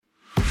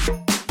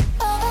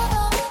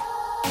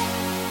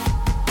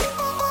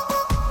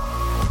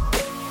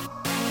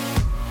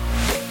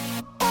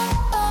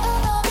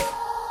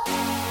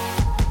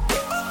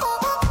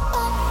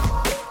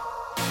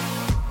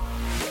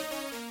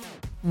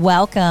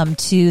Welcome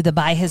to the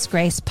By His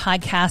Grace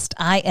podcast.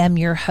 I am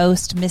your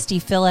host, Misty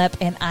Phillip,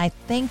 and I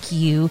thank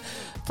you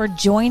for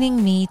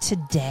joining me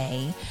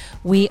today.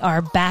 We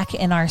are back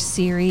in our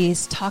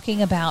series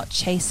talking about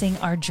chasing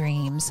our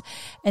dreams.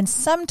 And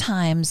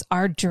sometimes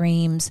our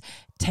dreams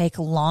take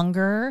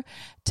longer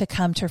to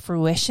come to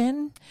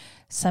fruition.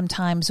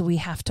 Sometimes we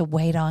have to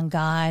wait on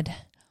God.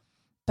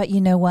 But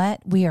you know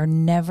what? We are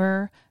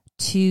never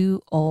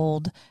too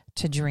old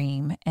to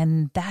dream.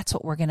 And that's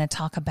what we're going to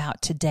talk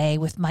about today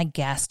with my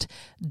guest,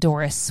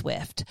 Doris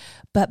Swift.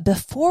 But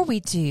before we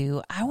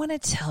do, I want to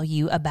tell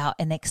you about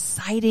an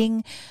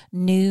exciting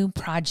new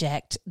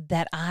project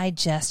that I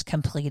just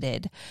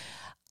completed.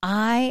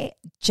 I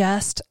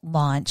just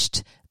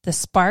launched the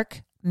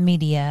Spark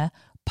Media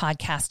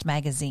Podcast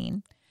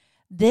Magazine.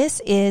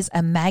 This is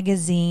a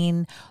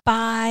magazine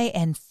by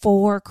and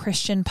for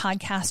Christian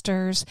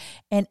podcasters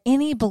and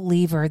any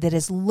believer that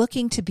is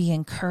looking to be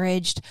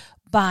encouraged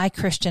by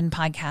Christian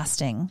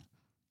podcasting.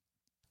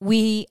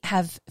 We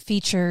have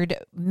featured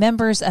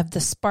members of the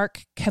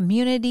Spark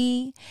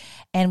community,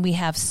 and we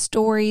have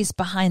stories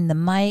behind the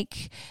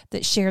mic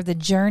that share the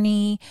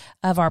journey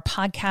of our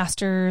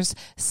podcasters,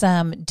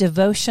 some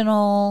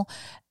devotional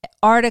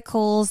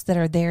articles that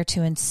are there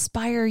to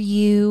inspire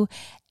you,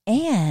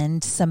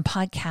 and some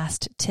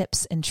podcast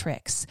tips and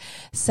tricks.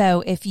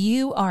 So if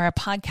you are a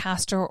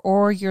podcaster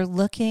or you're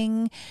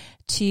looking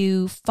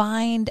to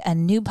find a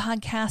new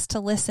podcast to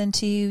listen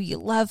to, you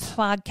love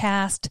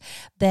podcast,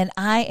 then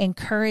I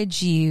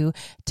encourage you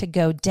to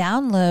go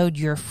download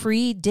your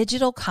free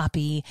digital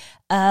copy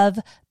of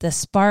the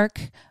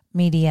Spark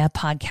Media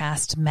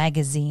Podcast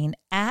Magazine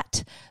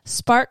at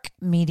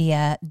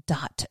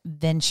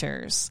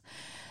sparkmedia.ventures.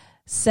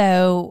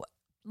 So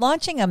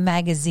launching a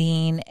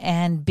magazine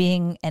and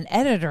being an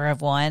editor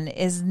of one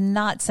is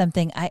not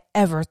something I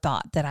ever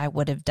thought that I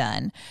would have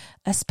done,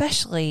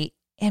 especially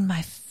in my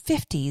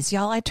 50s.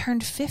 Y'all, I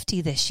turned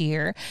 50 this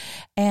year.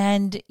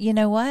 And you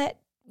know what?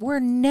 We're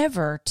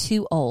never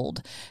too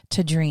old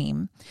to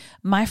dream.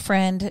 My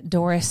friend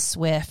Doris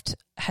Swift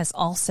has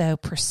also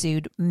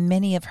pursued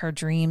many of her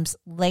dreams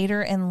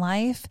later in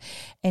life,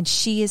 and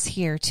she is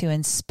here to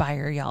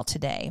inspire y'all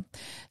today.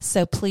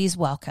 So please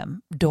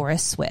welcome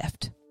Doris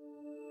Swift.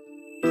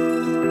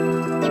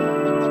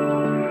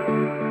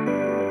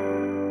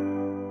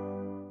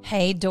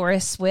 Hey,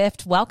 Doris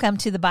Swift, welcome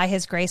to the By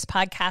His Grace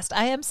podcast.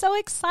 I am so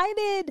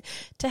excited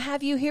to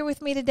have you here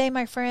with me today,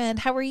 my friend.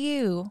 How are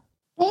you?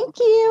 Thank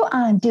you.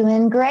 I'm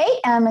doing great.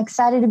 I'm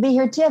excited to be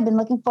here too. I've been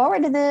looking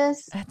forward to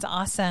this. That's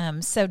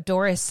awesome. So,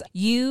 Doris,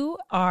 you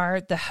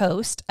are the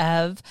host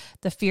of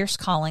the Fierce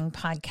Calling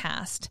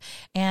podcast,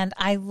 and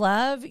I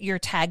love your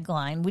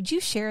tagline. Would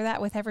you share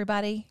that with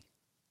everybody?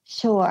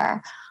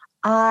 Sure.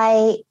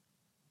 I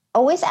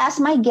always ask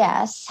my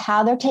guests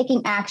how they're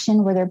taking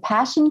action where their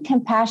passion,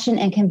 compassion,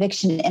 and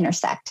conviction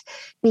intersect,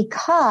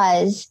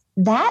 because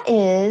that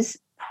is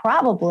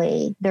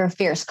probably their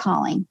fierce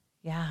calling.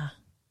 Yeah.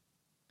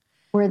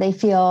 Where they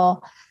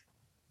feel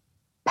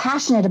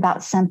passionate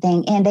about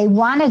something and they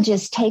want to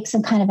just take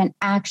some kind of an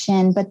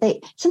action, but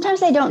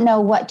sometimes they don't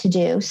know what to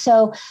do.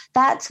 So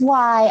that's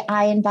why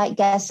I invite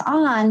guests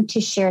on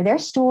to share their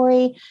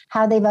story,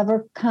 how they've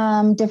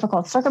overcome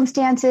difficult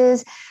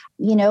circumstances,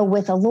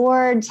 with the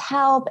Lord's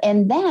help,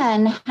 and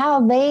then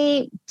how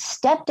they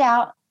stepped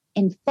out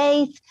in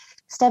faith,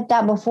 stepped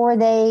out before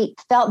they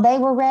felt they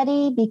were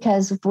ready,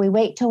 because if we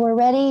wait till we're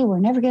ready, we're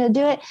never going to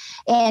do it.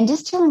 And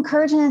just to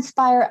encourage and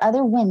inspire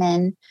other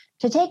women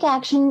to take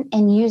action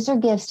and use their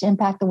gifts to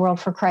impact the world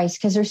for Christ,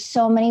 because there's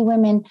so many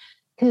women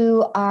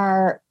who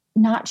are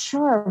not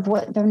sure of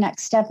what their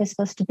next step is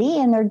supposed to be,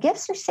 and their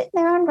gifts are sitting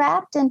there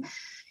unwrapped. And,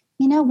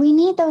 we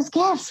need those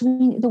gifts.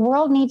 The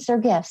world needs their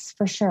gifts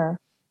for sure.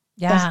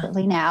 Yeah.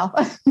 Desperately now.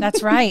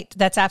 That's right.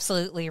 That's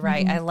absolutely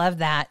right. Mm-hmm. I love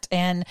that.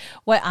 And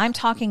what I'm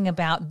talking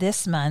about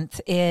this month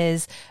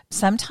is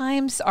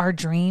sometimes our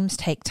dreams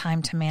take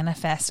time to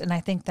manifest. And I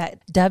think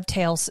that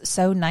dovetails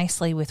so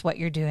nicely with what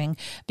you're doing,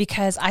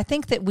 because I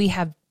think that we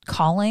have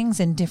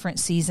callings in different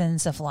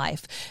seasons of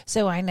life.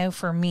 So I know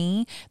for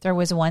me, there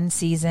was one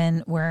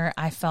season where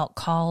I felt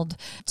called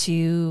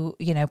to,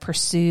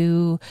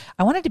 pursue,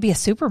 I wanted to be a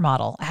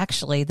supermodel.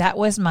 Actually, that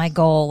was my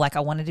goal. Like,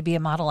 I wanted to be a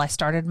model. I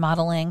started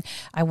modeling.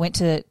 I went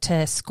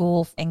to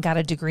school and got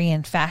a degree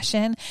in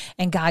fashion,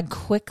 and God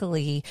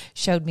quickly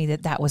showed me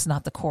that that was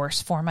not the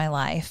course for my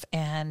life.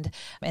 And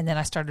then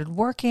I started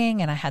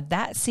working, and I had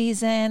that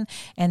season.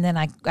 And then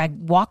I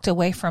walked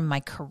away from my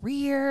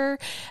career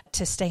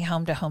to stay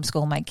home to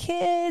homeschool my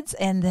kids,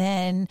 and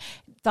then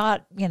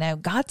thought,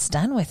 God's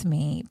done with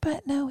me,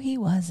 but no, he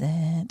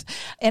wasn't.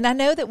 And I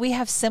know that we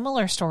have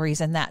similar stories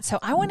in that. So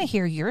I want to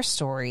hear your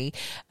story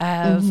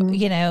of,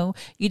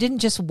 you didn't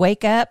just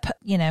wake up,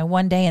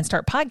 one day and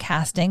start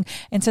podcasting.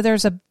 And so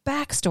there's a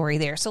backstory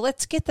there. So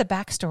let's get the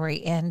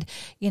backstory and,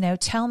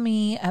 tell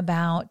me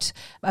about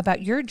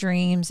your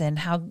dreams and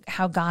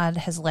how God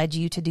has led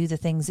you to do the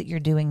things that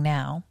you're doing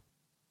now.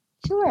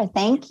 Sure.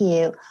 Thank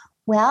you.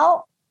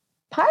 Well,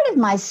 part of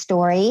my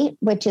story,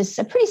 which is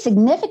a pretty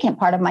significant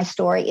part of my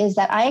story, is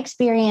that I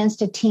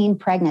experienced a teen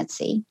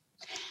pregnancy.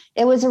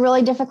 it was a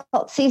really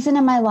difficult season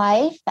in my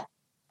life.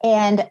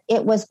 And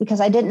it was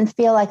because I didn't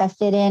feel like I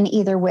fit in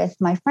either with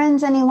my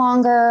friends any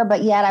longer,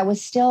 but yet I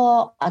was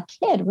still a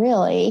kid,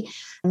 really,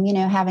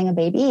 having a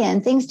baby,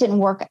 and things didn't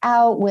work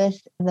out with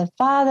the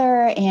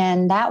father.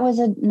 And that was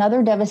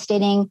another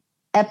devastating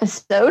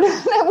episode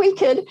that we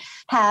could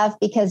have,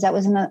 because that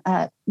was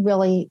a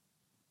really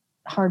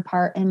hard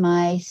part in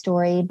my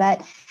story.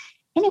 But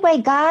anyway,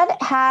 God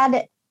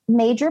had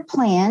major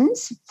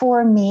plans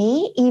for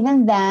me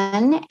even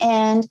then.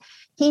 And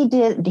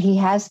he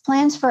has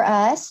plans for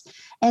us.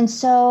 And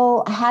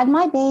so I had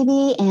my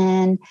baby,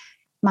 and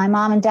my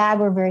mom and dad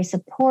were very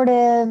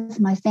supportive.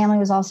 My family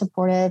was all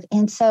supportive.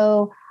 And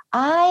so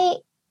I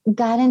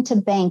got into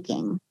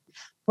banking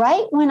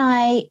right when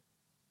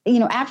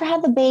after I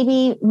had the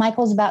baby.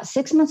 Michael was about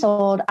 6 months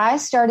old. I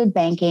started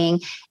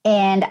banking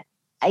and,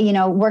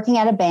 working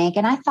at a bank.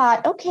 And I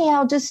thought, okay,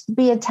 I'll just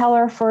be a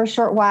teller for a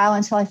short while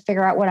until I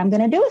figure out what I'm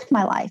going to do with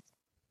my life.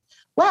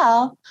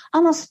 Well,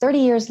 almost 30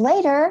 years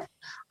later,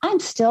 I'm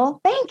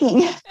still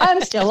banking.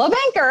 I'm still a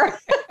banker.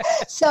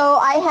 So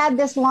I had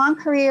this long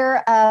career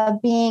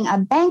of being a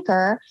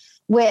banker,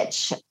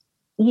 which,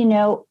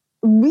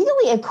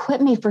 really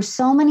equipped me for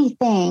so many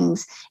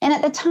things. And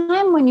at the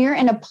time when you're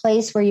in a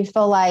place where you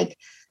feel like,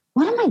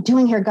 what am I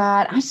doing here,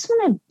 God? I just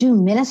want to do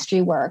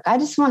ministry work.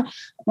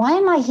 Why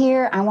am I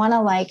here? I want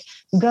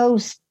to go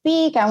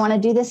speak. I want to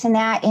do this and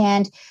that.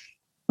 And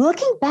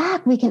looking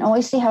back, we can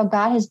always see how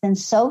God has been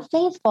so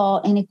faithful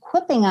in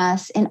equipping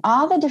us in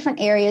all the different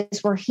areas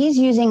where he's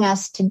using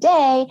us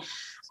today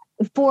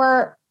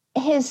for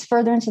his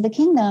furtherance of the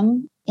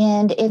kingdom.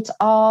 And it's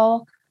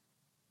all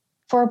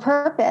for a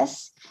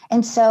purpose.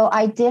 And so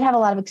I did have a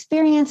lot of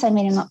experience. I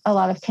made a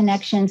lot of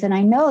connections. And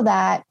I know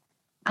that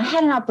I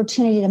had an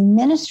opportunity to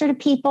minister to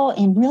people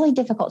in really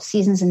difficult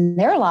seasons in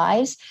their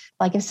lives.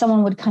 Like if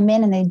someone would come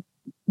in and they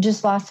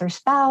just lost their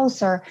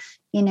spouse, or,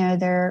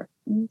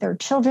 their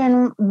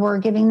children were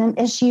giving them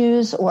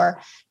issues,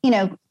 or,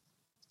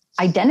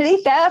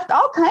 identity theft,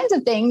 all kinds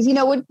of things,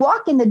 would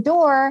walk in the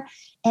door.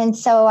 And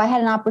so I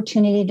had an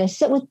opportunity to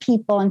sit with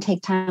people and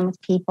take time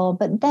with people.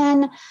 But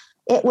then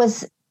it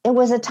was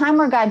a time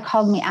where God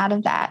called me out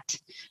of that.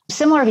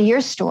 Similar to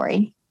your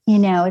story,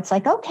 it's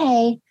like,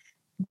 okay,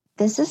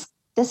 this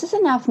is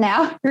enough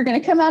now. You're going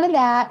to come out of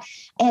that.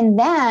 And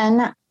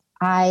then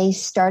I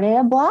started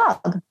a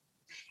blog.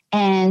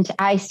 And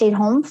I stayed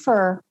home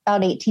for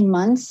about 18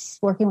 months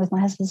working with my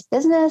husband's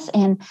business.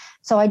 And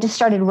so I just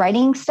started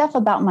writing stuff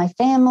about my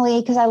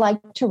family because I like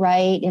to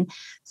write. And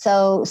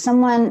so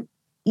someone,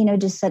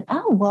 just said,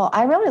 oh, well,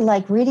 I really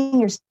like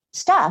reading your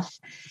stuff.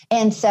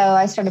 And so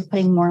I started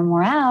putting more and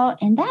more out.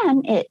 And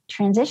then it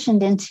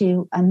transitioned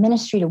into a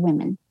ministry to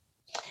women.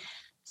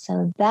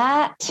 So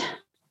that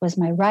was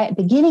my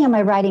beginning of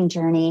my writing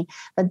journey.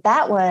 But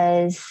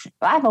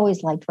I've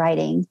always liked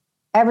writing.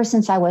 Ever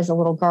since I was a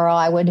little girl,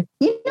 I would,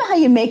 how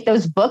you make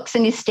those books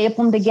and you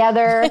staple them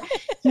together,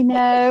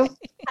 I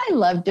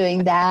love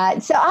doing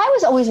that. So I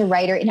was always a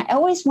writer, and I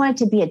always wanted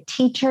to be a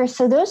teacher.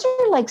 So those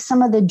are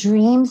some of the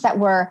dreams that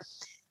were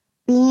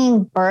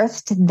being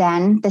birthed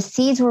then. The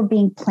seeds were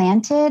being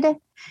planted.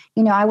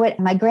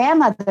 My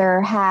grandmother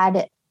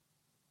had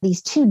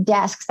these 2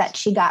 desks that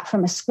she got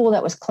from a school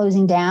that was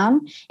closing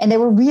down. And they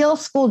were real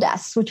school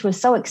desks, which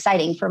was so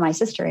exciting for my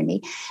sister and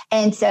me.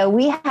 And so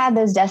we had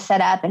those desks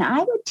set up, and I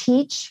would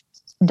teach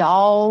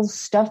dolls,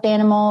 stuffed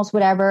animals,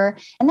 whatever.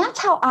 And that's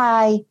how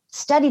I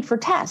studied for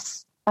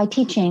tests, by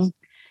teaching.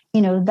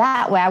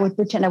 That way I would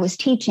pretend I was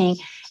teaching.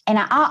 And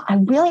I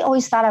really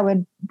always thought I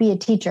would be a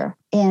teacher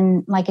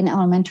in an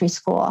elementary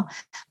school.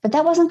 But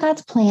that wasn't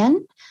God's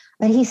plan.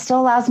 But he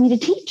still allows me to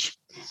teach.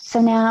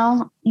 So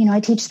now, I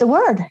teach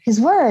his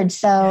word.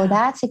 So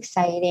that's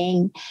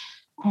exciting.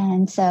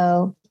 And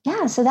so,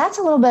 so that's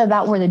a little bit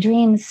about where the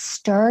dreams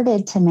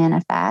started to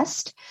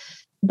manifest.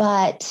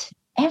 But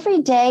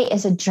every day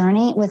is a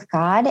journey with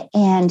God.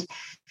 And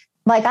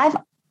I've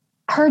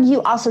heard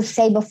you also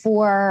say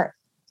before,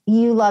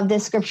 you love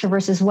this scripture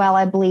verse as well,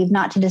 I believe,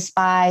 not to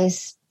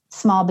despise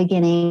small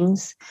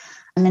beginnings.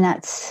 And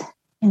that's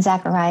in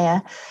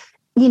Zechariah.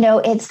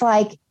 It's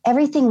like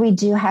everything we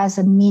do has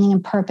a meaning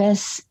and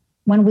purpose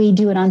when we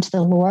do it unto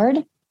the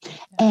Lord.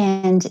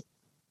 And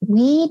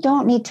we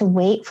don't need to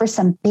wait for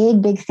some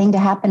big thing to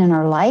happen in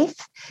our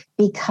life,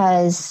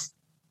 because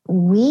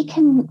we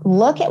can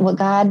look at what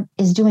God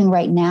is doing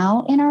right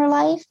now in our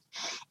life,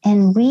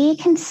 and we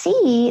can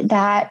see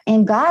that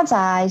in God's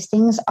eyes,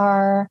 things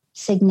are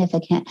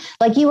significant.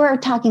 Like you were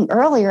talking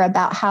earlier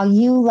about how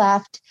you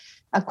left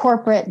a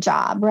corporate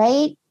job,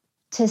 right,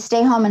 to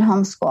stay home and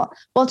homeschool.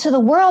 Well, to the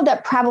world,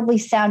 that probably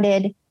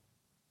sounded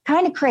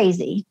kind of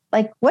crazy.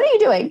 Like, what are you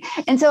doing?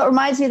 And so it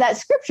reminds me of that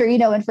scripture, in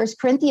 1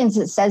 Corinthians,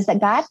 it says that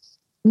God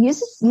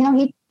uses,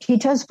 he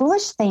chose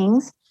foolish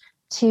things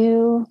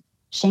to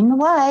shame the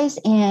wise,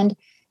 and,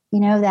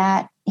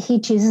 that he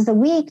chooses the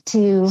weak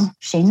to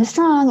shame the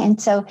strong.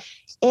 And so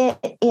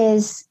it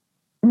is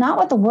not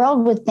what the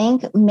world would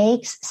think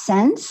makes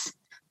sense,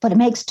 but it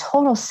makes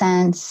total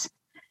sense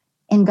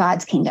in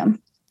God's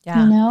kingdom,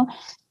 Yeah.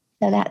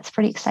 So that's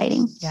pretty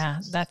exciting. Yeah,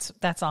 that's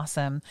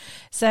awesome.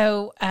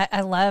 So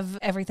I love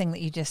everything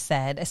that you just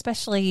said,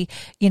 especially,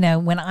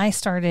 when I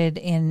started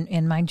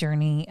in my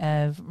journey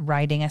of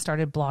writing, I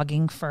started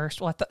blogging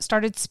first. Well, I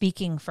started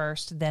speaking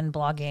first, then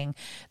blogging,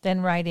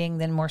 then writing,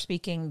 then more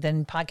speaking,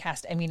 then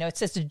podcast. I mean, it's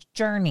just a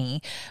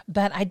journey,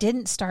 but I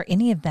didn't start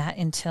any of that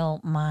until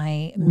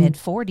my mid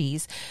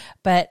 40s.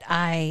 But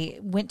I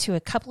went to a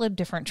couple of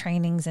different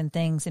trainings and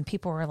things, and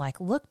people were like,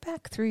 look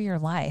back through your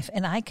life.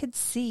 And I could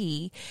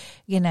see,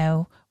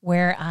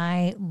 where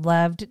I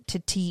loved to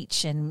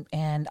teach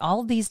and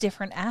all these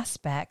different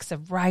aspects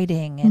of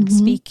writing and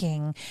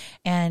speaking.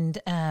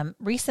 And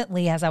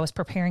recently, as I was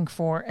preparing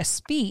for a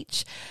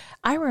speech,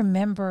 I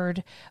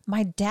remembered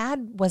my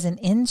dad was an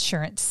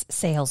insurance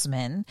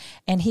salesman,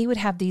 and he would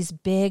have these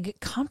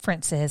big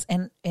conferences.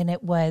 And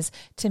it was,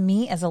 to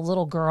me as a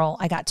little girl,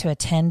 I got to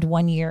attend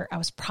one year. I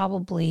was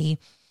probably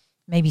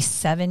maybe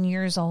 7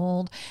 years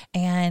old.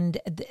 And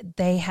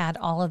they had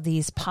all of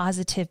these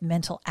positive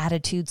mental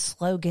attitude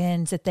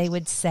slogans that they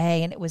would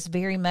say. And it was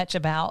very much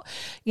about,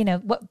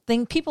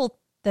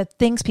 the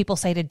things people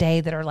say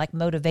today that are like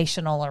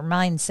motivational or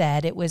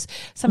mindset. It was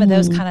some of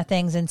those kind of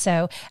things. And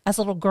so as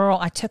a little girl,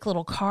 I took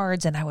little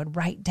cards and I would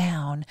write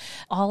down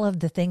all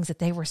of the things that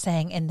they were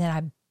saying. And then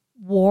I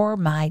wore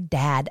my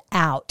dad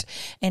out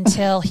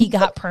until he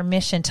got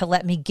permission to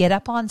let me get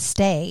up on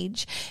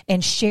stage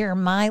and share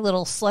my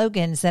little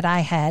slogans that I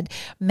had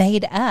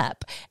made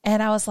up.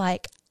 And I was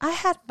like, I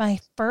had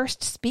my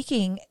first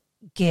speaking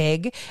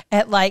gig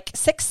at like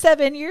 6,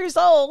 7 years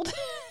old.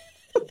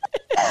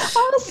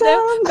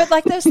 Awesome. But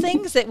like those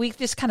things that we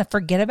just kind of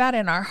forget about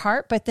in our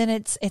heart, but then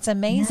it's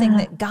amazing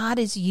that God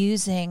is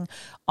using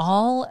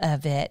all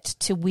of it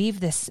to weave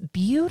this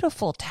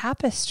beautiful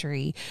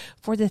tapestry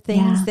for the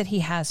things that he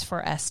has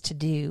for us to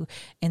do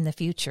in the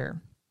future.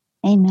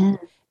 Amen.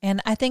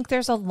 And I think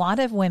there's a lot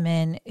of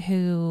women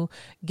who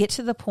get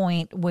to the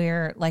point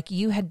where, like,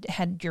 you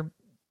had your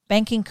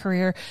banking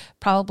career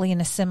probably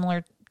in a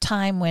similar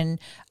time when,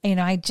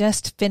 I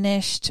just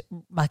finished,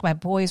 like my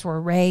boys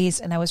were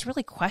raised, and I was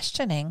really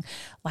questioning,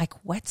 like,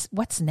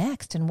 what's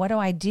next and what do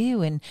I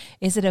do? And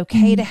is it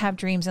okay to have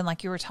dreams? And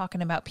like you were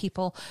talking about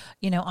people,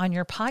 on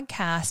your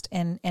podcast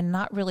and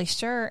not really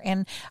sure.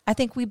 And I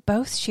think we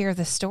both share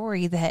the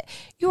story that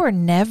you are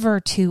never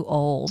too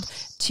old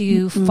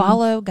to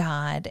follow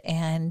God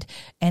and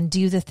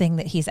do the thing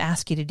that he's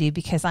asked you to do,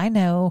 because I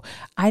know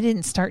I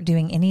didn't start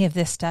doing any of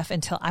this stuff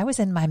until I was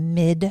in my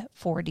mid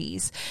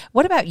 40s.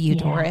 What about you,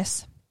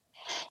 Doris?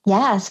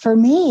 Yes, for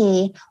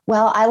me,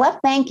 well, I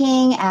left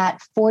banking at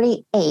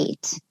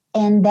 48,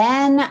 and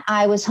then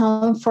I was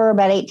home for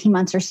about 18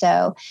 months or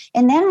so.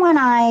 And then when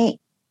I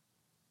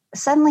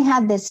suddenly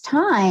had this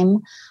time,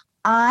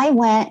 I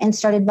went and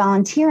started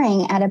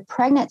volunteering at a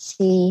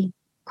pregnancy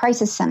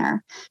crisis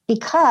center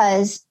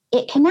because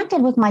it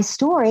connected with my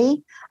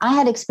story. I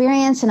had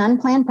experienced an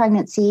unplanned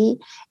pregnancy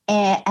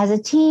as a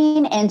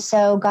teen, and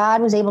so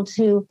God was able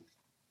to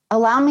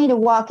allow me to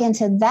walk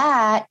into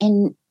that,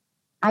 and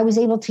I was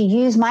able to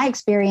use my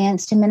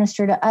experience to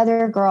minister to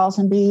other girls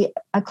and be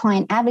a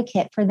client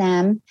advocate for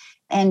them,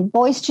 and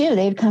boys too.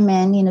 They'd come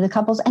in, the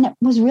couples, and it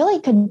was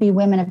really could be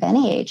women of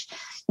any age,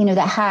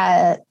 that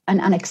had an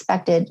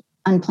unexpected,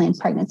 unplanned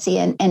pregnancy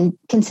and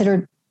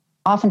considered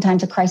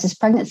oftentimes a crisis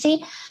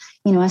pregnancy,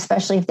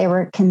 especially if they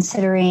were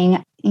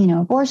considering,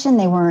 abortion,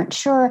 they weren't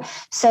sure.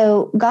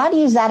 So God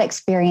used that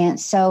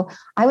experience. So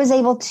I was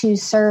able to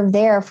serve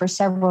there for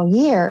several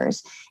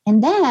years.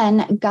 And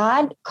then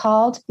God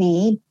called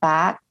me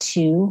back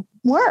to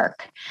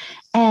work.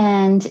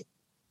 And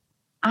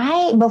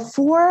right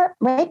before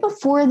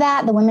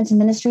that, the women's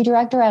ministry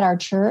director at our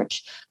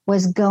church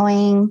was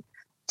going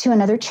to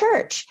another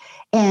church,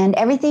 and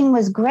everything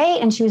was great.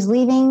 And she was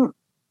leaving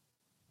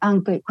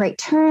on great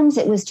terms.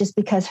 It was just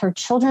because her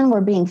children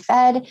were being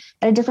fed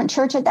at a different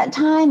church at that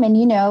time. And,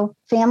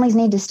 families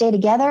need to stay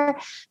together.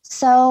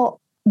 So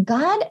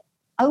God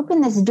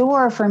opened this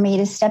door for me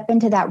to step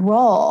into that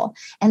role.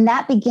 And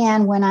that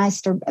began when I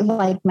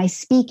started my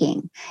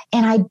speaking,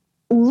 and I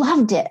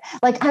loved it.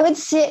 Like I would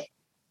sit,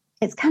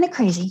 it's kind of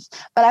crazy,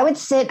 but I would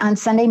sit on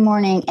Sunday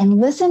morning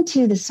and listen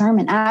to the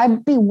sermon.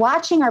 I'd be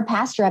watching our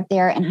pastor up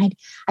there, and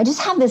I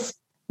just have this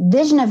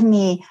vision of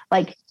me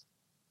like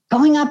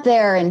going up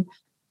there and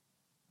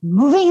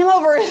moving him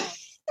over and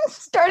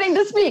starting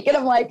to speak. And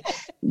I'm like,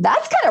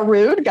 that's kind of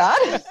rude, God.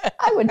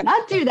 I would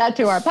not do that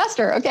to our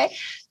pastor. Okay.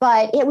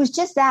 But it was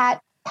just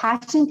that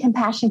passion,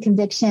 compassion,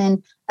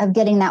 conviction of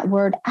getting that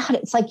word out.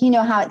 It's like,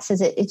 how it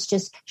says it's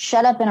just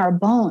shut up in our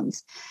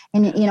bones.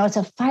 And, it's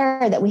a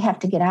fire that we have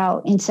to get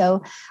out. And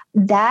so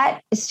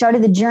that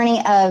started the journey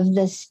of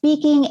the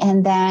speaking.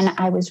 And then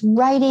I was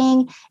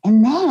writing.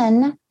 And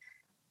then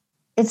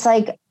it's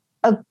like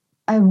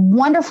a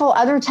wonderful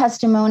other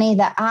testimony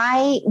that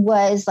I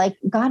was like,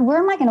 God, where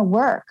am I going to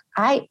work?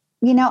 I've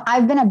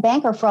been a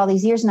banker for all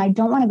these years, and I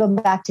don't want to go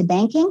back to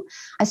banking.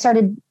 I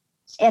started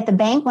at the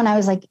bank when I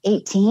was like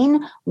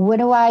 18. What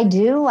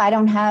do? I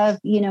don't have,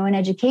 an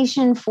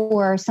education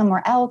for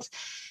somewhere else.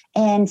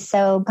 And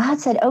so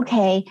God said,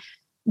 okay,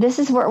 this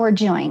is what we're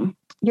doing.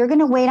 you're going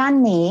to wait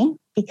on me,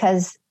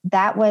 because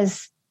that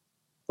was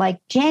like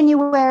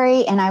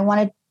January and I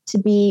wanted to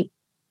be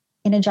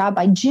in a job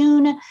by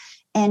June.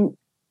 And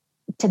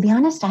to be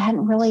honest, I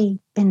hadn't really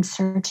been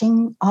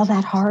searching all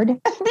that hard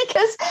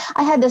because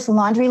I had this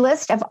laundry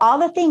list of all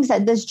the things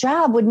that this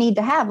job would need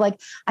to have. Like,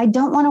 I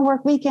don't want to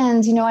work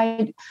weekends.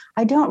 I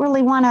don't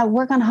really want to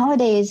work on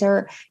holidays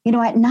or,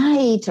 at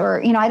night,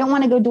 or, I don't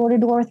want to go door to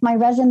door with my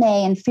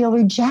resume and feel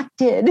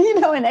rejected,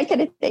 and that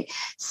kind of thing.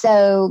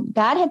 So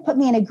God had put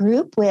me in a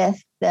group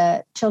with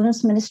the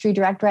children's ministry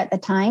director at the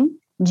time,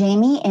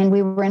 Jamie, and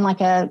we were in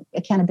like a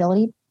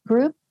accountability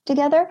group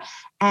together,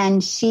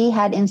 and she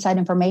had inside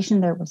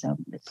information. There was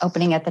an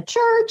opening at the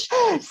church.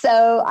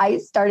 So I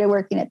started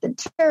working at the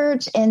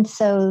church. And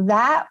so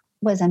that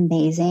was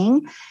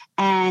amazing.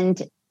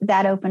 And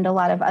that opened a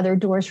lot of other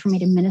doors for me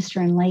to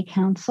minister in lay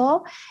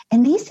council.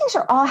 And these things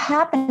are all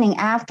happening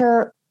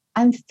after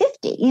I'm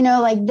 50,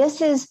 like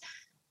this is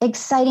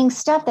exciting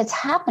stuff that's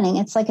happening.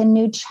 It's like a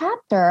new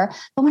chapter.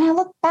 But when I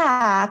look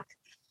back,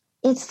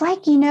 it's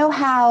like,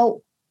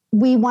 how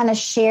we want to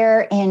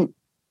share and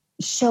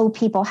show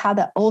people how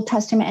the Old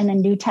Testament and the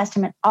New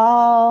Testament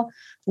all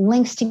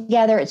links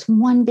together. It's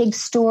one big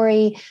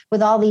story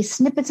with all these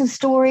snippets of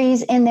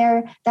stories in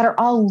there that are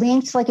all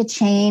linked like a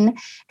chain.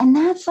 And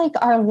that's like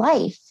our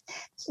life.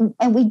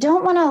 And we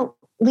don't want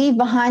to leave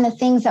behind the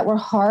things that were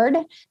hard,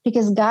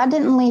 because God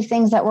didn't leave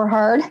things that were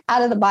hard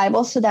out of the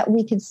Bible so that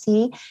we could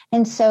see.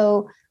 And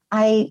so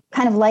I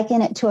kind of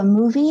liken it to a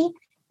movie.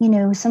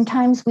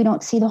 Sometimes we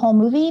don't see the whole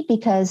movie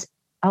because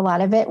a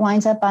lot of it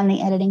winds up on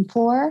the editing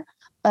floor.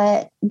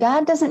 But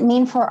God doesn't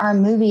mean for our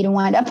movie to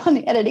wind up on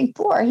the editing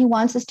floor. He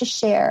wants us to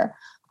share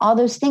all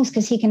those things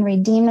because he can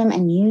redeem them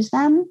and use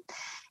them.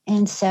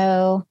 And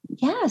so,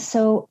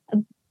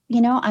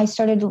 I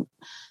started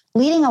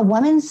leading a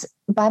women's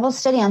Bible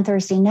study on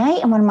Thursday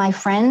night. And one of my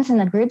friends in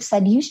the group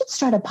said, you should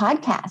start a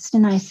podcast.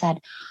 And I said,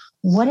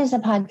 what is a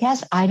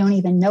podcast? I don't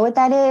even know what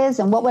that is.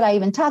 And what would I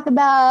even talk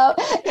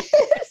about?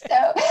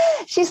 So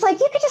she's like,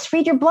 you could just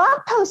read your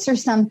blog posts or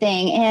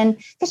something. And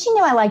because she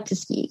knew I like to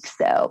speak.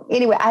 So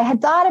anyway, I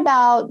had thought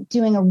about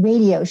doing a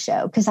radio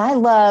show because I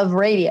love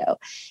radio.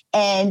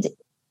 And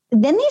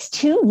then these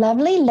two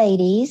lovely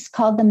ladies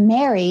called the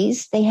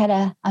Marys, they had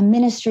a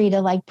ministry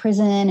to like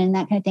prison and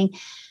that kind of thing.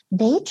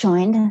 They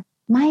joined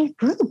my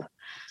group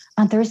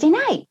on Thursday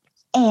night,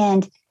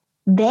 and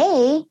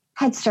they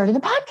had started a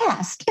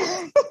podcast.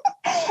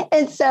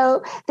 And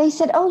so they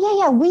said, oh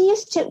yeah, we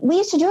used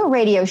to do a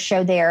radio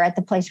show there at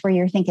the place where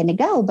you're thinking to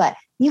go, but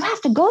you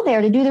have to go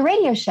there to do the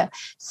radio show.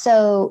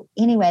 So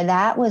anyway,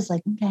 that was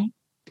like, okay.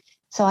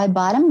 So I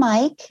bought a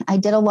mic. I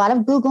did a lot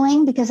of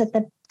Googling because at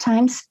the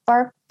time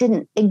Spark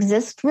didn't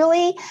exist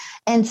really.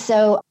 And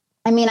so,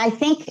 I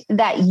think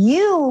that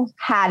you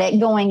had it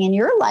going in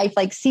your life,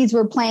 like seeds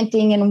were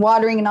planting and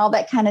watering and all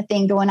that kind of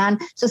thing going on.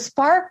 So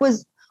Spark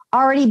was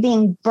already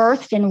being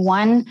birthed in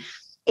one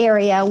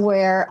area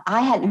where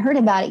I hadn't heard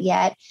about it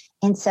yet.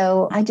 And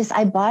so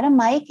I bought a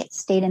mic. It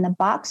stayed in the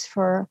box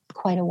for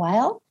quite a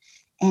while.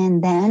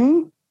 And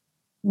then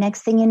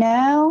next thing you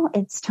know,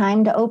 it's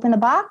time to open the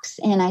box.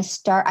 And I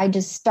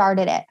just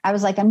started it. I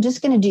was like, I'm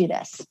just going to do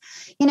this.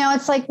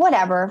 It's like,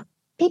 whatever.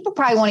 People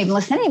probably won't even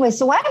listen anyway.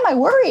 So why am I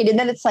worried? And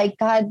then it's like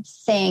God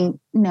saying,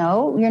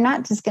 no, you're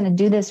not just going to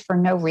do this for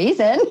no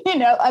reason.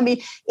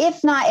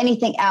 If not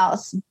anything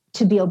else,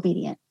 to be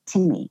obedient to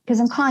me, because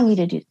I'm calling you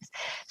to do this.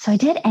 So I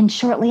did. And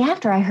shortly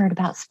after, I heard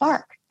about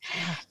Spark.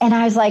 And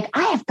I was like,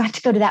 I have got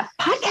to go to that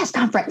podcast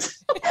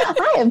conference.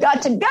 I have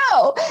got to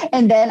go.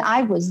 And then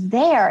I was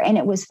there, and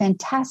it was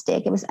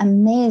fantastic. It was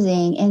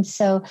amazing. And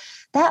so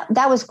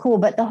that was cool.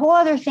 But the whole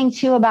other thing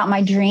too about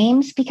my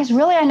dreams, because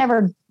really I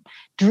never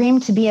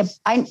dreamed to be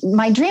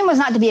my dream was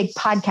not to be a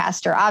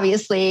podcaster,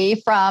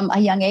 obviously, from a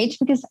young age,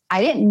 because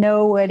I didn't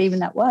know what even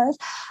that was.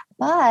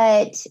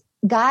 But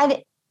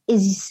God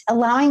is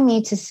allowing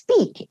me to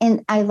speak,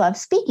 and I love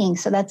speaking.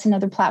 So that's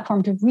another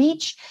platform to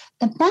reach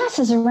the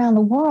masses around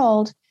the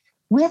world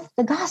with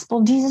the gospel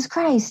of Jesus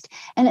Christ.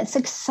 And it's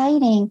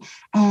exciting.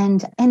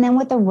 And then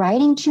with the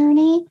writing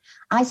journey,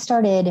 I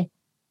started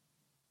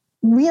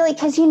really,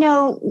 because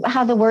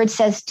how the word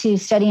says to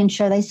study and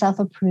show thyself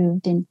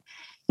approved, and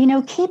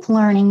keep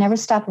learning, never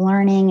stop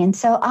learning. And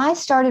so I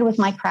started with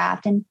my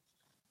craft. And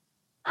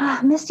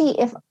Misty,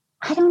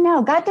 I don't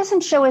know, God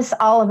doesn't show us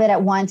all of it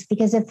at once,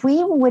 because if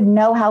we would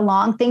know how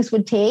long things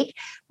would take,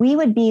 we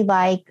would be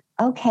like,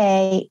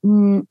 okay,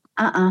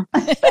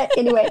 But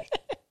anyway,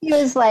 he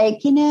was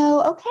like,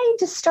 okay,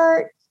 just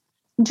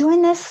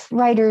join this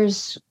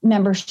writers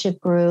membership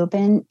group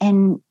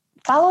and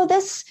follow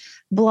this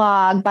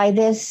blog by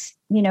this,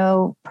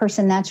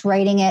 person that's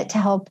writing it to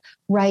help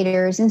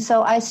writers. And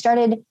so I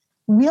started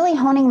really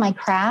honing my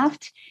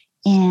craft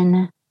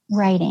in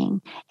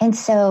writing. And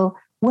so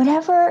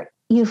whatever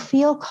you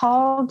feel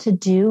called to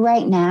do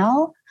right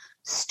now,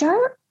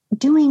 start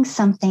doing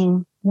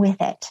something with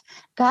it.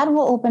 God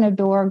will open a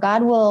door.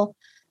 God will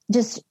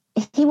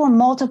he will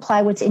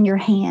multiply what's in your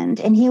hand,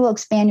 and he will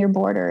expand your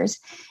borders.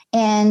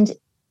 And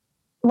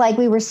like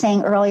we were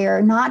saying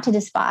earlier, not to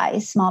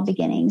despise small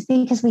beginnings,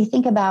 because we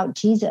think about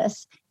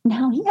Jesus and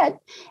how he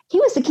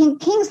was the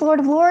King's Lord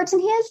of Lords,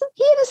 and he had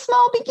a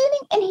small beginning,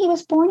 and he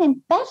was born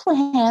in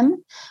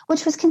Bethlehem,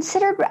 which was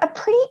considered a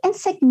pretty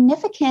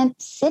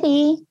insignificant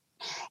city,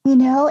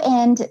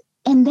 and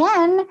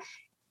then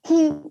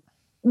he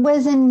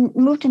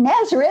moved to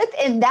Nazareth,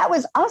 and that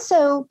was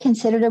also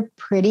considered a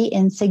pretty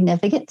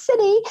insignificant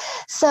city.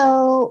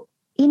 So,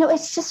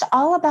 it's just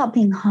all about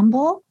being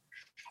humble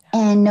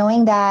and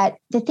knowing that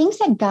the things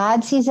that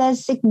God sees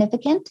as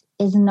significant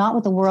is not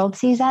what the world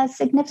sees as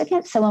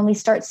significant. So when we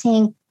start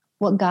seeing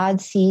what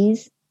God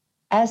sees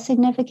as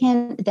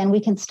significant, then we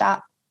can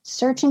stop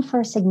searching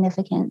for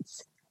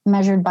significance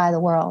measured by the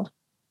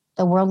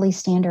worldly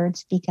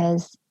standards,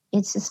 because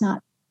it's just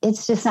not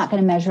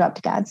going to measure up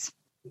to God's.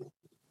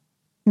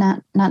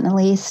 Not in the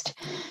least.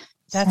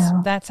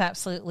 That's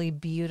absolutely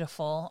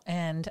beautiful.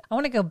 And I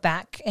want to go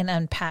back and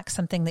unpack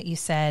something that you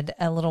said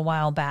a little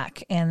while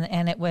back.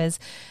 And it was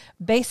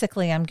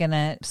basically, I'm going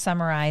to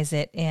summarize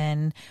it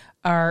in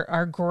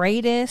our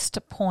greatest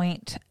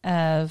point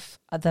of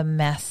the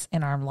mess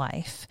in our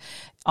life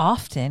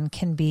often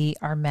can be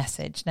our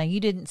message. Now, you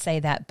didn't say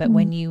that, but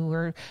when you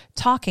were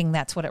talking,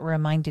 that's what it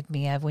reminded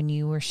me of when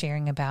you were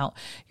sharing about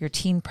your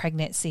teen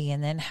pregnancy,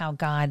 and then how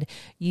God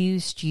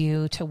used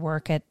you to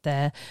work at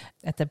the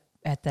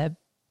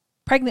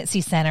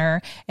pregnancy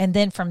center. And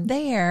then from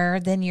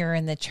there, then you're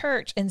in the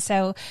church. And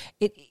so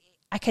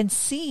I can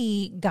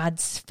see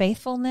God's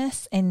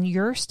faithfulness and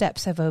your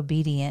steps of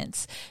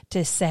obedience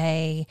to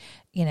say,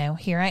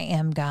 here I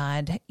am,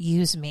 God,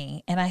 use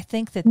me. And I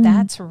think that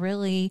that's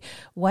really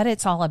what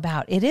it's all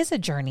about. It is a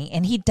journey,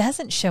 and he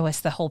doesn't show us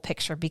the whole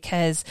picture,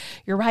 because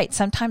you're right.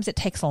 Sometimes it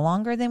takes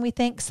longer than we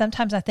think.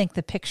 Sometimes I think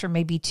the picture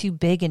may be too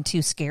big and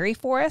too scary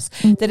for us,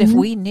 that if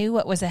we knew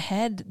what was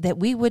ahead, that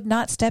we would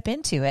not step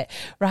into it.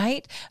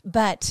 Right.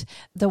 But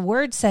the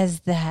word says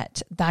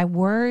that thy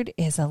word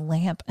is a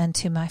lamp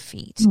unto my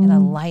feet and a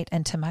light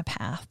unto my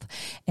path.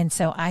 And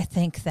so I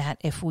think that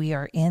if we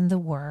are in the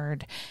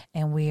word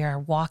and we are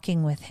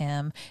walking with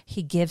him,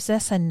 he gives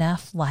us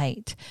enough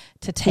light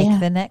to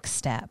take the next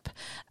step.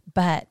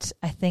 But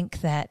I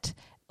think that,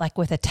 like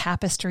with a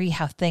tapestry,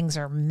 how things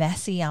are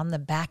messy on the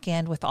back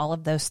end with all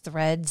of those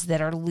threads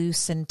that are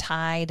loose and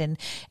tied. And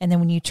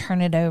then when you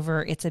turn it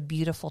over, it's a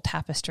beautiful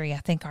tapestry. I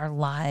think our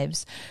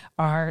lives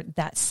are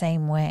that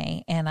same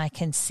way. And I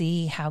can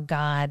see how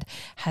God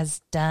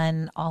has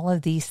done all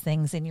of these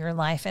things in your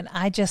life. And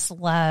I just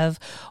love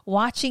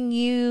watching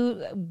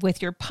you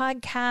with your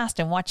podcast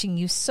and watching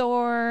you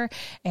soar.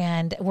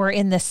 And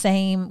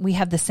we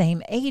have the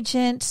same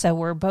agent. So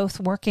we're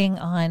both working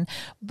on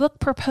book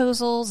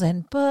proposals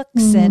and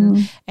books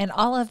and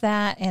all of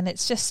that. And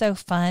it's just so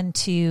fun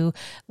to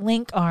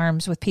link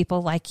arms with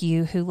people like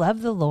you who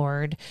love the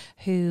Lord,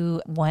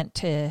 who want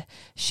to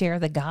share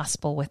the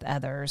gospel with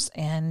others,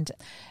 and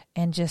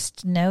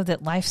just know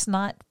that life's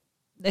not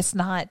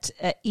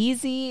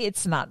easy.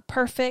 It's not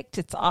perfect.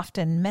 It's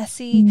often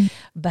messy,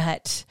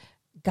 but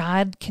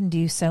God can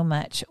do so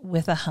much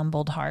with a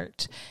humbled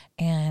heart.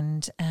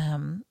 And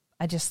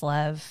I just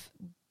love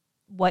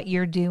what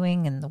you're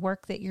doing and the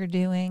work that you're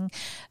doing.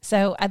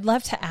 So I'd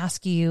love to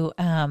ask you,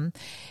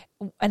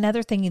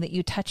 another thing that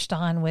you touched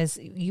on was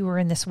you were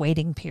in this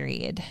waiting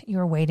period. You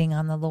were waiting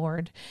on the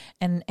Lord.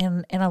 And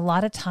a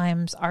lot of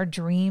times our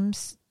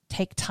dreams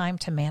take time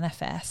to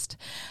manifest.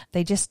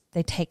 They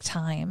take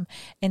time.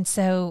 And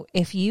so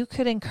if you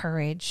could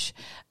encourage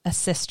a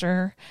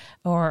sister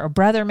or a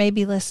brother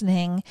maybe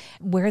listening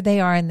where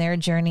they are in their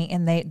journey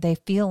and they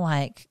feel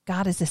like,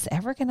 God, is this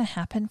ever going to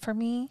happen for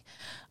me?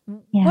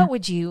 Yeah. What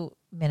would you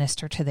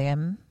minister to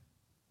them?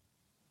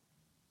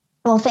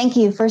 Well, thank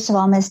you, first of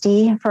all,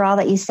 Misty, for all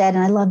that you said.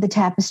 And I love the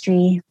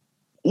tapestry,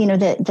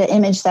 the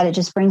image that it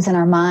just brings in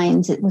our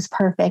minds. It was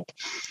perfect.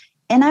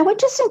 And I would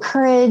just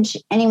encourage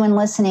anyone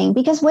listening,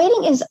 because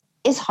waiting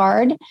is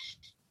hard,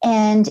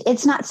 and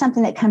it's not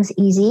something that comes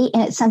easy.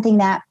 And it's something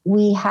that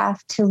we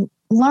have to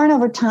learn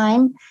over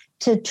time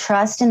to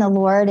trust in the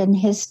Lord and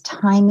his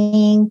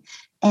timing.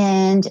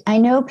 And I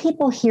know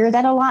people hear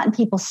that a lot and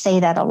people say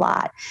that a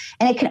lot,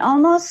 and it can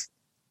almost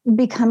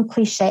become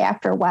cliche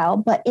after a while,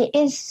 but it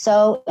is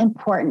so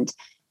important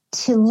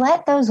to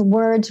let those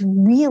words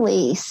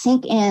really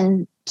sink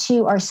in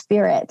to our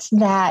spirits,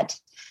 that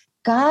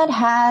God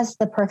has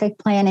the perfect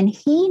plan, and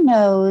he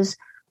knows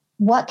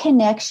what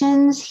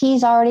connections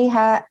he's already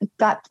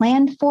got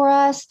planned for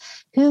us,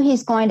 who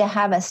he's going to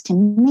have us to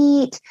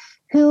meet,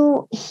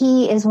 who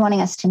he is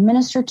wanting us to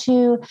minister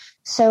to.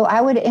 So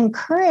I would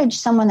encourage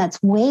someone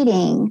that's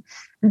waiting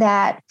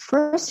that,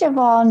 first of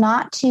all,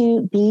 not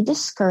to be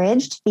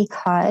discouraged,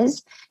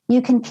 because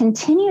you can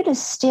continue to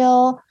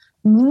still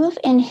move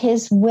in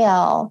his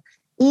will,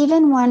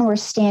 even when we're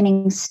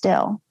standing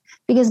still,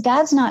 because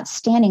God's not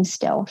standing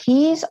still.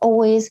 He's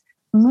always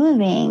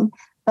moving,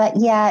 but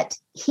yet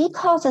he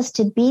calls us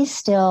to be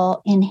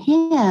still in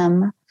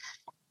him.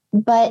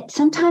 But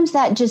sometimes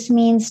that just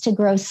means to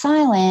grow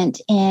silent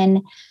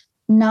and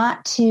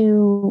not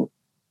to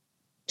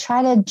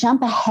try to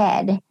jump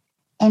ahead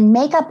and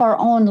make up our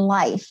own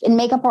life and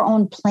make up our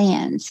own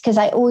plans. Because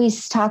I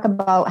always talk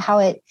about how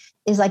it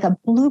is like a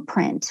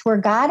blueprint where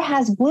God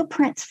has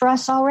blueprints for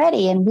us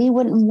already. And we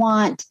wouldn't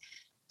want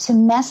to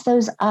mess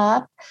those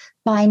up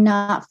by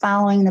not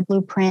following the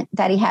blueprint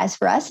that he has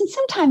for us. And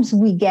sometimes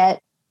we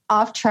get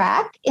off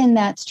track, and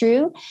that's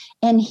true.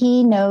 And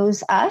he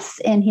knows us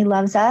and he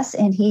loves us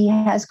and he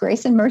has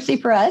grace and mercy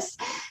for us.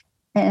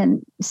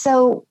 And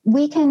so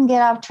we can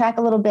get off track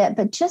a little bit,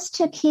 but just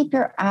to keep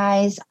your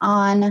eyes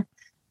on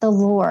the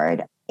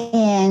Lord.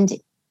 And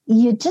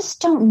you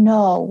just don't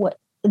know what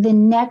the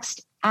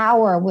next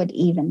hour would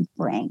even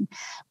bring.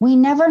 We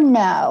never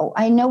know.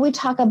 I know we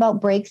talk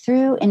about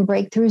breakthrough, and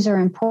breakthroughs are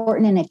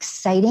important and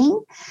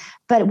exciting,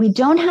 but we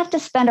don't have to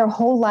spend our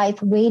whole life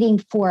waiting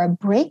for a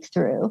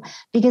breakthrough,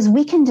 because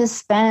we can just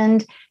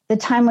spend the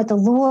time with the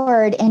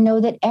Lord and know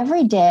that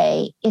every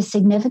day is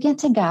significant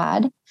to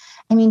God.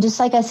 I mean, just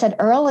like I said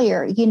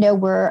earlier,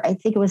 where I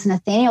think it was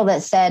Nathaniel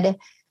that said,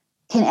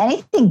 can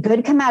anything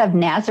good come out of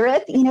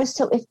Nazareth?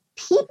 So if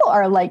people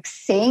are like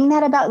saying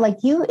that about like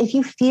you, if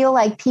you feel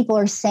like people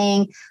are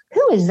saying,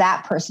 who is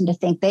that person to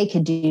think they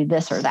could do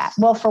this or that?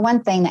 Well, for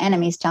one thing, the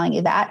enemy's telling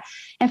you that.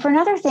 And for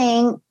another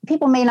thing,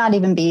 people may not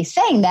even be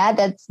saying that.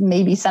 That's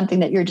maybe something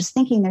that you're just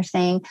thinking they're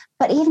saying.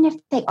 But even if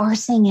they are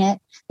saying it,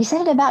 they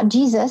said it about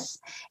Jesus.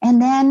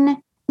 And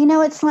then,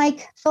 it's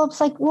like,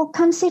 Philip's like, well,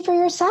 come see for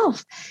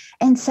yourself.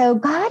 And so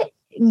God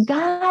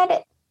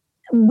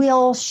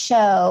will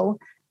show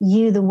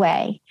you the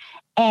way.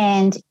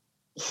 And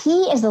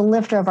he is the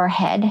lifter of our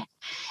head,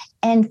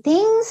 and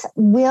things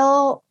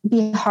will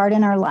be hard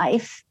in our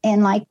life.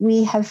 And like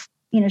we have,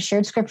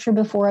 shared scripture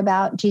before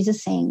about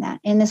Jesus saying that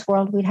in this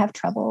world, we'd have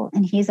trouble,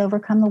 and he's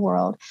overcome the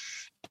world.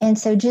 And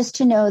so just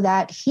to know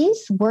that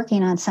he's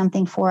working on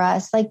something for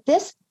us, like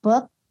this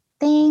book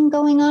thing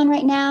going on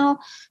right now,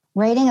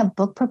 writing a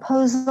book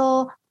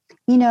proposal,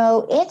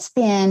 it's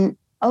been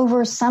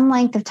over some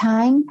length of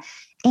time,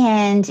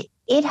 and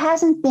it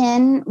hasn't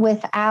been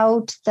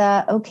without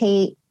the,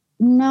 okay,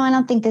 no, I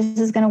don't think this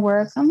is going to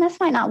work. This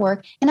might not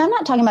work. And I'm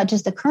not talking about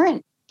just the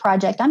current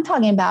project. I'm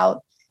talking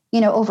about,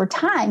 over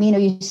time,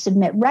 you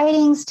submit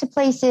writings to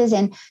places,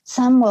 and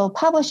some will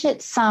publish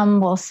it.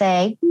 Some will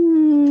say,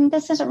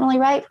 this isn't really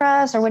right for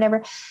us or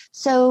whatever.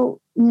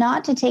 So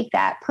not to take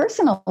that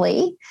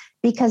personally,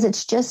 because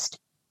it's just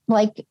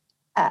like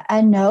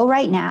a no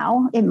right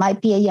now. It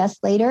might be a yes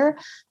later,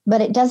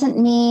 but it doesn't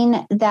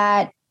mean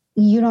that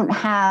you don't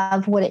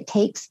have what it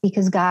takes,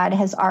 because God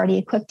has already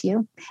equipped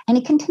you, and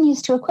he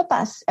continues to equip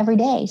us every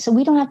day. So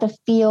we don't have to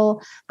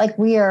feel like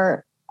we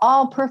are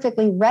all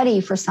perfectly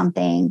ready for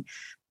something.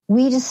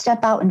 We just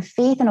step out in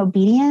faith and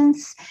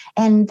obedience.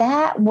 And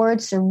that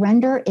word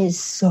surrender is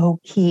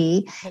so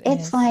key.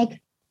 It's like,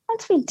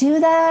 once we do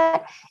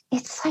that,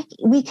 it's like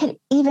we could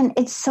even,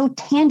 it's so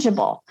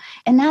tangible.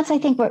 And that's, I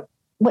think,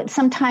 what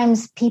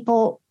sometimes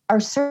people are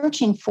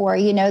searching for,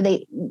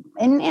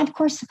 and of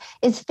course,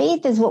 it's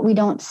faith is what we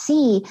don't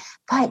see,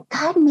 but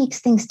God makes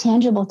things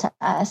tangible to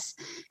us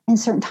in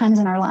certain times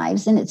in our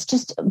lives. And it's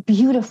just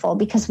beautiful,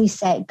 because we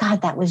say,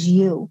 God, that was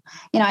you.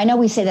 I know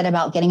we say that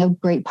about getting a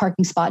great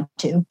parking spot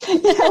too.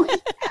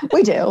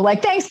 We do,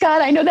 like, thanks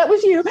God, I know that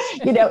was you,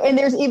 and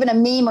there's even a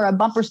meme or a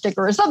bumper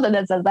sticker or something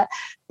that says that.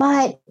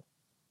 But,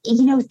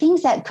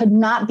 things that could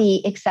not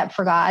be except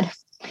for God,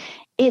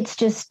 it's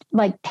just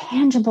like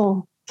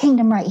tangible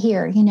kingdom right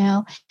here,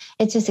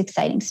 it's just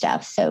exciting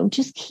stuff. So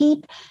just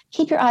keep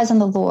your eyes on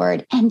the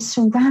Lord, and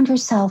surround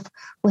yourself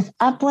with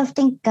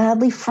uplifting,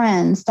 godly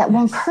friends that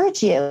will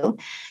encourage you,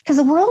 because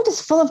the world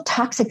is full of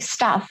toxic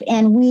stuff,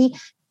 and we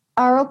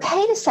are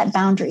okay to set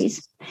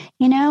boundaries.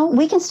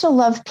 We can still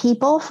love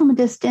people from a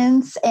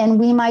distance, and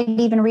we might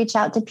even reach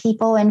out to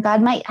people, and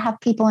God might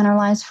have people in our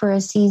lives for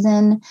a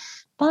season,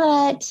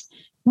 but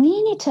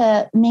we need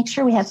to make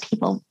sure we have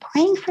people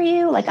praying for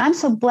you. Like, I'm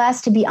so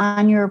blessed to be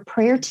on your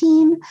prayer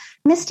team,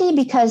 Misty,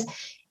 because,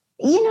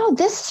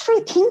 this is for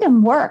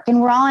kingdom work,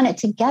 and we're all in it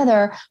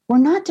together. We're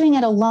not doing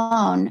it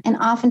alone. And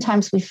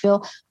oftentimes we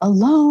feel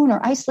alone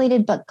or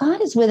isolated, but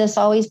God is with us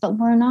always, but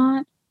we're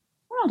not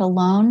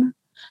alone,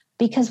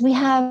 because we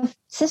have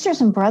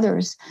sisters and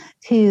brothers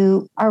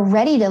who are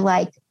ready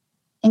to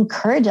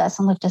encourage us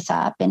and lift us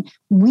up. And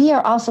we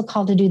are also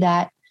called to do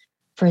that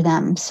for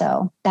them.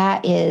 So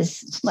that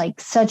is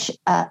like such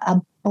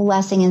a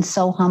blessing, and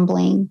so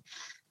humbling,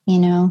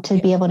 to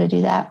be able to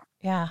do that.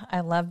 Yeah, I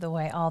love the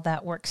way all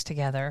that works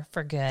together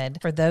for good,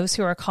 for those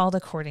who are called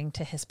according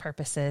to his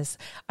purposes.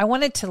 I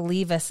wanted to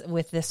leave us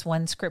with this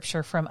one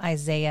scripture from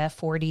Isaiah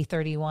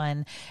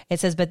 40:31. It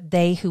says, "But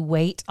they who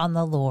wait on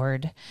the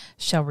Lord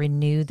shall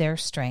renew their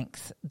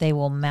strength. They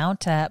will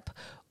mount up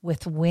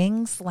with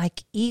wings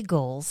like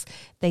eagles.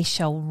 They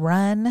shall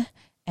run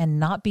and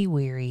not be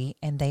weary,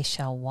 and they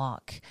shall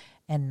walk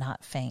and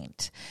not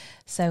faint."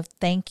 So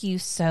thank you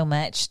so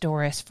much,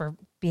 Doris, for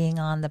being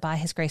on the By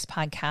His Grace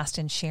podcast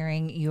and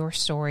sharing your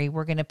story.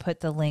 We're going to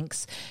put the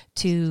links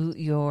to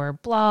your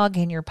blog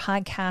and your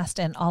podcast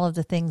and all of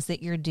the things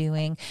that you're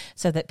doing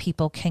so that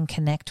people can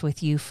connect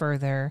with you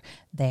further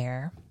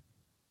there.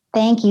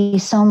 Thank you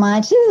so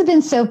much. This has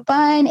been so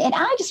fun. And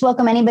I just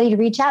welcome anybody to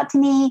reach out to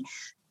me.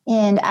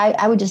 And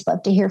I would just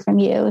love to hear from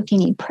you if you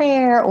need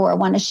prayer or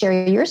want to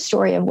share your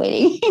story of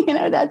waiting.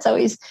 That's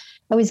always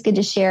good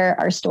to share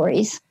our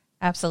stories.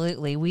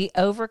 Absolutely. We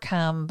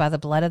overcome by the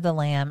blood of the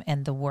Lamb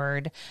and the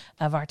word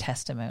of our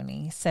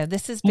testimony. So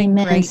this has been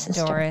Amen, great,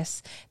 sister.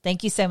 Doris.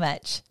 Thank you so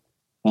much.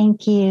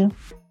 Thank you.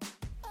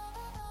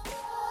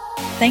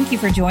 Thank you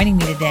for joining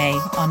me today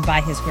on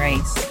By His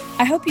Grace.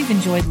 I hope you've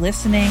enjoyed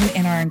listening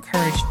and are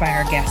encouraged by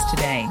our guest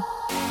today.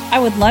 I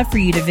would love for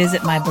you to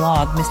visit my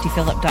blog,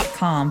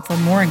 mistyphillip.com, for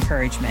more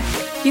encouragement.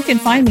 You can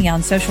find me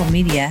on social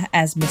media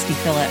as Misty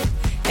Phillip,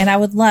 and I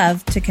would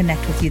love to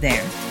connect with you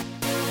there.